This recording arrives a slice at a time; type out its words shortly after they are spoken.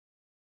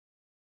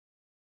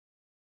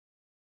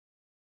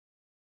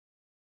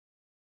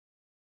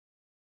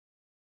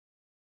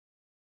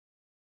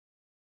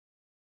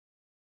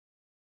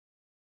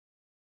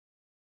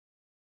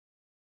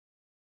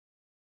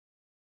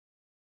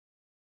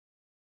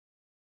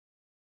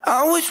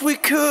I wish we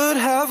could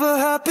have a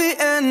happy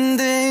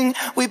ending.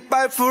 We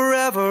fight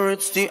forever,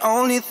 it's the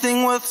only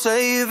thing worth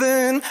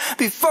saving.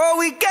 Before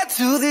we get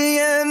to the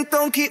end,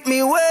 don't keep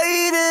me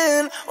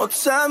waiting, or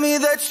tell me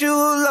that you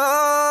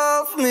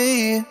love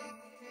me.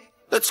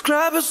 Let's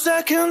grab a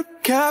second,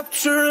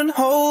 capture and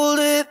hold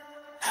it.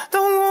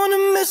 Don't wanna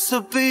miss a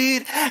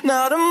beat,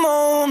 not a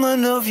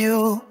moment of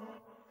you.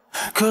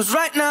 'Cause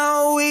right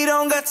now we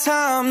don't got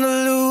time to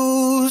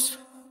lose.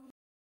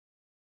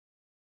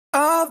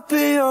 I'll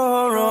be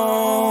your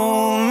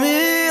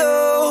Romeo.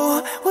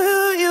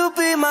 Will you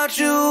be my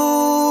Juliet?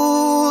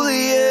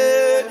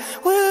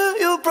 Will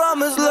you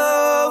promise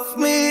love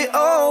me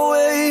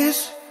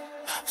always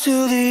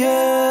to the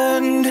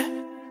end?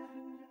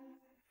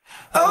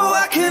 Oh,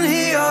 I can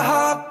hear your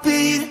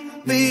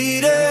heartbeat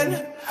beating.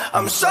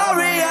 I'm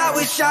sorry, I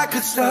wish I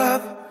could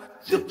stop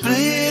the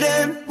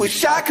bleeding.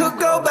 Wish I could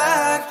go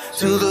back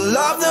to the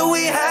love that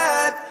we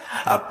had.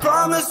 I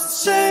promise to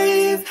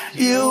save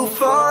you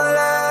for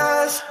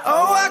last.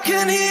 Oh, I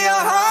can hear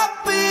your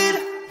heartbeat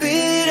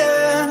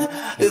beating.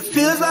 It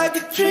feels like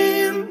a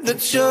dream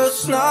that's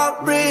just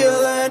not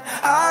real. And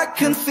I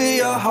can feel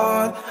your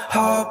heart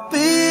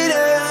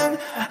beating.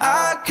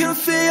 I can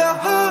feel your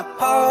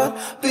heart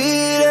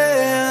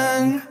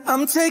beating.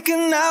 I'm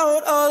taking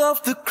out all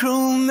of the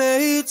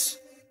crewmates,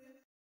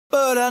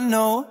 but I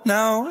know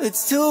now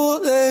it's too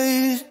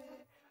late.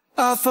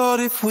 I thought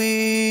if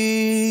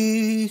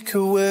we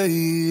could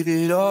wait,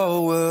 it'd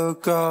all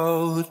work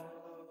out.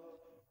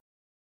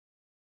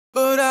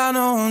 But I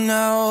know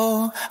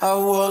now I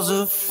was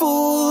a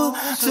fool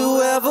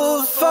to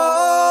ever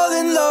fall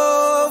in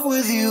love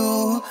with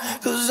you.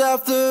 'Cause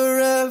after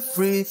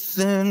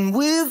everything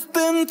we've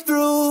been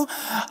through,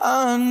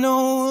 I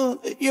know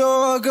that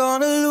you're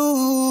gonna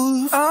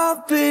lose.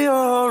 I'll be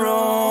your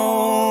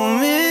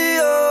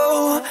Romeo.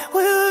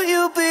 Will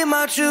you be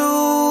my Juliet?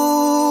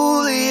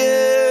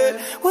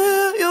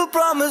 Will you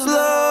promise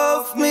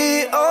love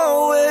me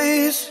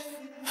always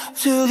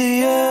till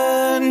the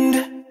end?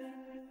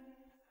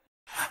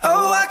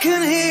 Oh, I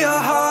can hear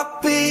your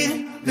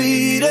heartbeat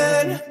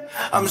beating.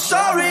 I'm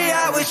sorry,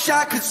 I wish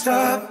I could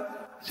stop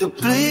the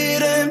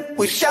bleeding.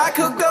 Wish I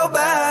could go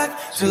back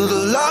to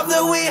the love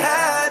that we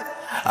had.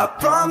 I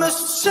promise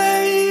to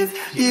save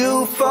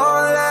you for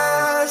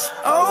last.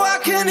 Oh, I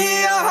can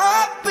hear your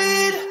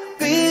heartbeat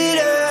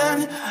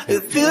beating.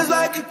 It feels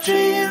like a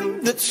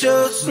dream that's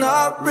just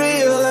not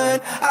real.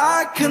 And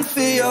I can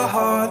feel your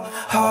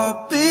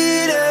heart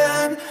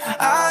beating.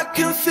 I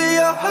can feel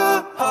your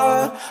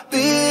heart